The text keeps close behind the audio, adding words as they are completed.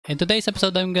In today's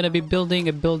episode, I'm gonna be building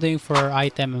a building for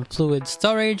item and fluid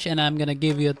storage, and I'm gonna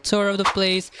give you a tour of the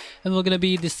place, and we're gonna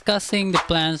be discussing the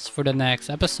plans for the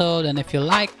next episode. And if you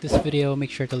like this video,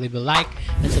 make sure to leave a like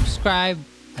and subscribe,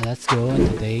 and let's go in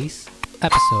today's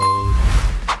episode.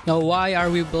 Now, why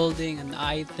are we building an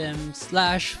item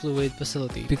slash fluid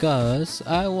facility? Because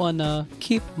I wanna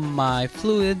keep my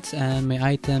fluids and my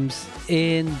items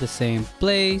in the same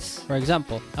place. For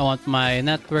example, I want my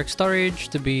network storage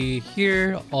to be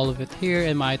here, all of it here,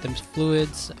 and my items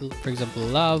fluids, for example,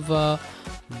 lava,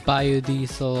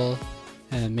 biodiesel,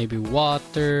 and maybe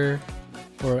water,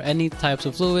 or any types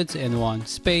of fluids in one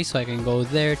space, so I can go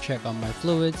there, check on my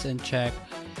fluids, and check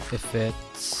if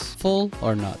it's full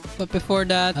or not. But before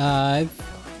that, I've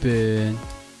been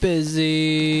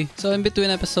busy. So in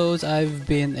between episodes, I've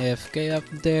been AFK up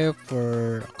there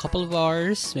for a couple of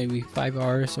hours, maybe 5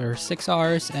 hours or 6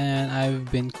 hours, and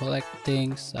I've been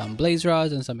collecting some blaze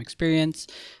rods and some experience.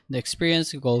 The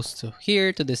experience goes to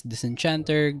here, to this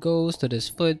disenchanter, goes to this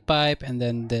fluid pipe, and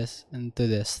then this into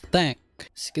this tank.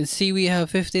 As you can see, we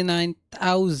have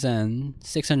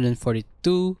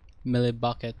 59,642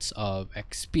 millibuckets of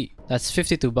XP. That's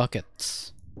 52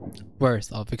 buckets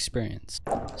worth of experience.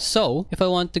 So if I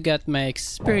want to get my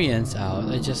experience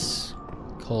out, I just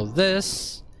hold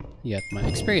this, get my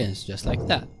experience just like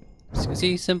that. As you can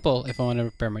see, simple. If I want to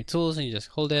repair my tools, you just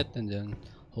hold it and then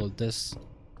hold this.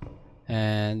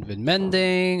 And with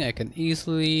mending, I can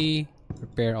easily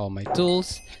repair all my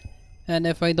tools. And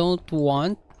if I don't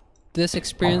want this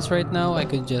experience right now, I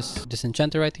can just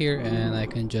disenchant it right here, and I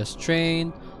can just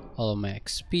train all of my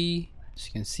XP, as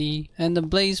you can see. And the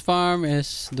blaze farm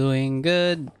is doing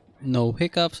good, no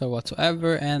hiccups or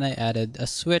whatsoever. And I added a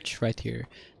switch right here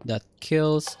that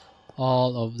kills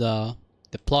all of the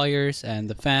deployers and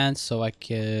the fans, so I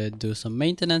could do some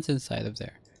maintenance inside of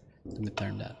there. Let me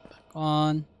turn that back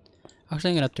on.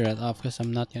 Actually, I'm gonna turn that off because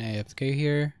I'm not gonna AFK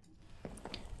here.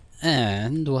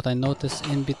 And what I noticed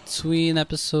in between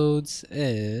episodes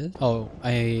is,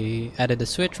 I added a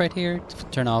switch right here to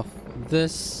turn off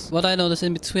this. What I noticed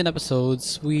in between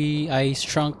episodes, I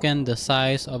shrunken the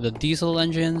size of the diesel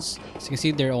engines. As you can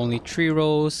see, there are only 3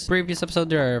 rows. Previous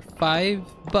episode there are 5,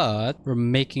 but we're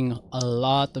making a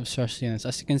lot of stress units.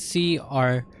 As you can see,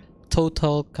 our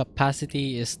total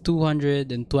capacity is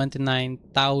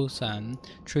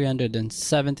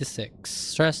 229,376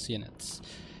 stress units.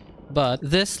 But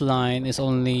this line is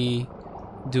only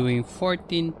doing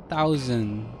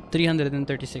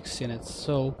 14,336 units.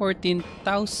 So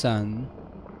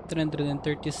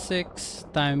 14,336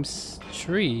 times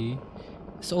 3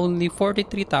 is only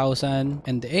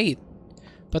 43,008.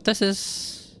 But this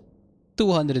is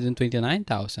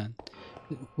 229,000.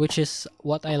 Which is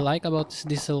what I like about these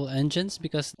diesel engines,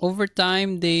 because over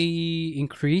time they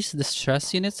increase the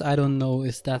stress units. I don't know,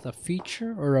 is that a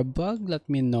feature or a bug? Let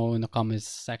me know in the comments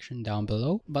section down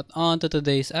below. But on to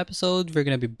today's episode, we're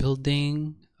gonna be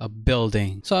building a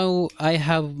building. So I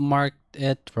have marked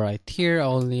it right here. I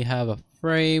only have a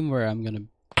frame where I'm gonna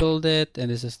build it, and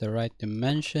this is the right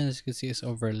dimension. As you can see, it's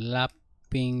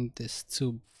overlapping these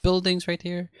 2 buildings right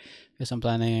here, because I'm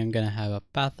gonna have a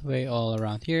pathway all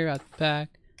around here at the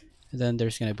back, and then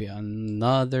there's gonna be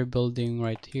another building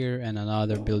right here, and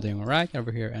another building right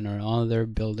over here, and another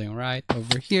building right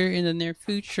over here in the near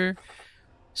future,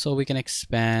 so we can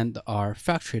expand our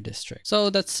factory district.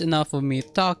 So that's enough of me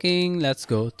talking. Let's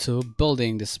go to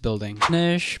building this building.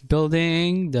 Finish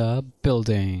building the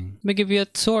building. Let me give you a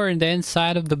tour in the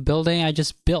inside of the building I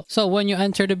just built. So when you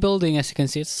enter the building, as you can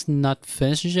see, it's not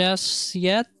finished just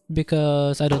yet,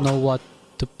 because I don't know what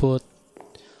to put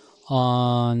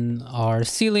on our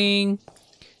ceiling.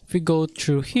 If we go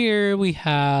through here, we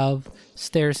have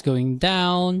stairs going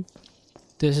down.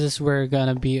 This is where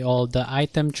gonna be all the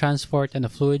item transport and the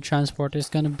fluid transport is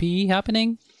gonna be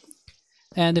happening.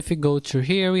 And if we go through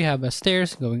here, we have a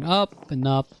stairs going up and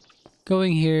up.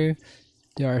 Going here,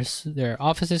 there are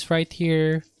offices right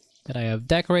here that I have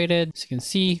decorated. As you can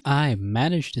see, I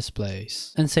manage this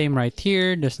place. And same right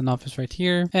here, there's an office right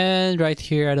here. And right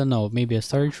here, I don't know, maybe a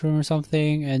storage room or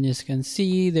something. And as you can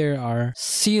see, there are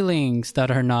ceilings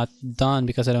that are not done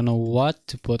because I don't know what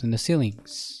to put in the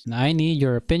ceilings. And I need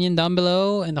your opinion down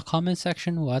below in the comment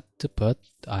section what to put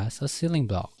as a ceiling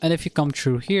block. And if you come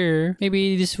through here,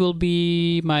 maybe this will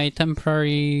be my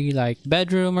temporary like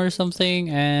bedroom or something.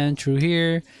 And through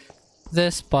here,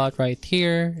 this spot right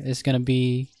here is gonna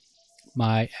be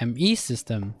my ME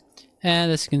system.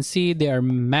 And as you can see, there are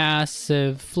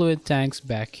massive fluid tanks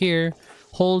back here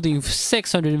holding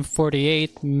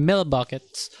 648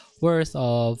 millibuckets worth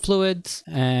of fluids.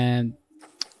 And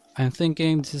I'm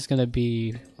thinking this is gonna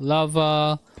be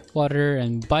lava, water,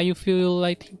 and biofuel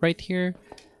right here.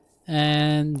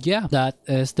 And yeah, that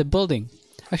is the building.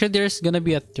 Actually, there's gonna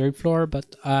be a third floor, but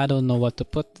I don't know what to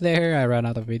put there. I ran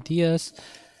out of ideas.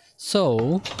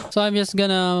 So I'm just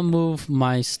gonna move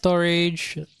my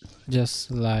storage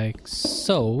just like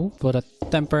so. Put a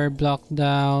temporary block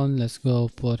down. Let's go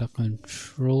put a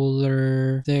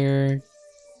controller there.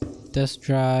 Disk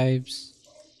drives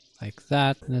like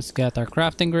that. Let's get our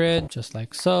crafting grid just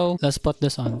like so. Let's put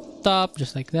this on top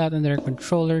just like that, and their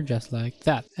controller just like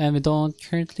that. And we don't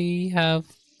currently have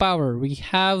power. We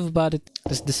have, but it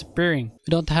is disappearing.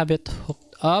 We don't have it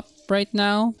hooked up right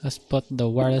now. Let's put the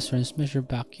wireless transmitter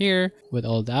back here with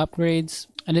all the upgrades.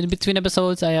 And in between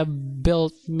episodes, I have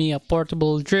built me a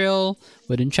portable drill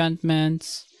with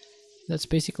enchantments. That's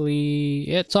basically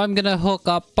it. So I'm gonna hook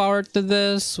up power to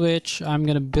this, which I'm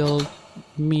gonna build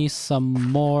me some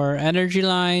more energy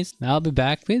lines. I'll be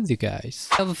back with you guys.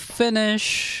 I've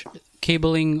finished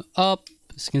cabling up.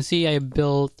 As you can see, I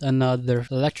built another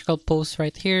electrical post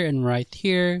right here and right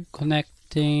here,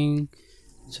 connecting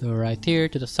to right here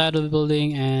to the side of the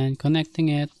building and connecting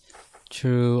it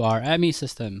through our ME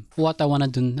system. What I want to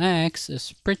do next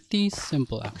is pretty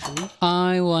simple actually.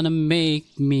 I want to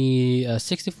make me a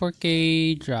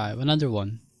 64K drive, another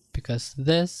one, because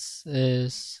this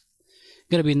is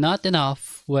gonna be not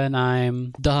enough when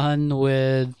I'm done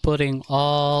with putting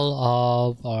all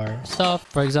of our stuff.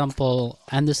 For example,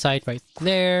 andesite right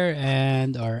there,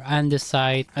 and our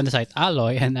andesite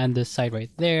alloy and andesite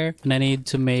right there. And I need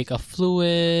to make a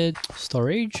fluid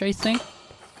storage, I think.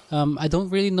 I don't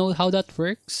really know how that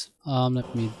works.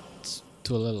 Let me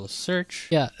do a little search.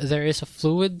 Yeah, there is a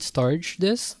fluid storage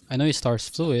disk. I know it stores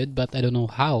fluid, but I don't know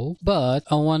how. But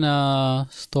I wanna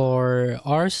store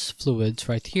ours fluids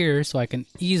right here so I can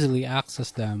easily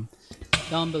access them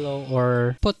down below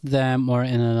or put them or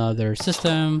in another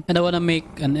system. And I wanna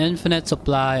make an infinite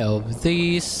supply of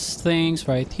these things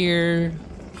right here: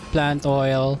 plant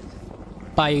oil,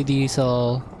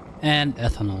 biodiesel, and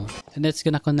ethanol. And it's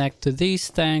gonna connect to these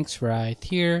tanks right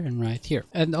here and right here.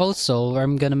 And also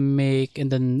I'm gonna make, in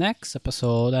the next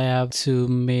episode, I have to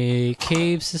make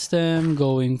cave system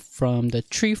going from the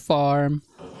tree farm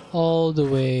all the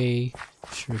way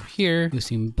through here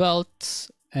using belts,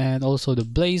 and also the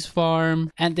blaze farm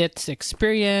and its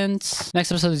experience.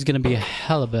 Next episode is gonna be a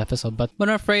hell of an episode, but I'm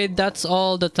afraid that's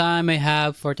all the time I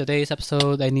have for today's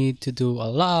episode. I need to do a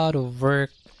lot of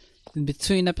work in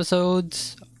between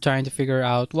episodes, trying to figure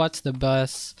out what's the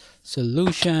best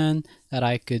solution that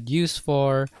I could use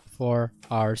for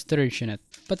our storage unit.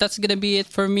 But that's gonna be it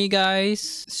for me,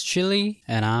 guys. It's Chili,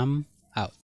 and I'm out.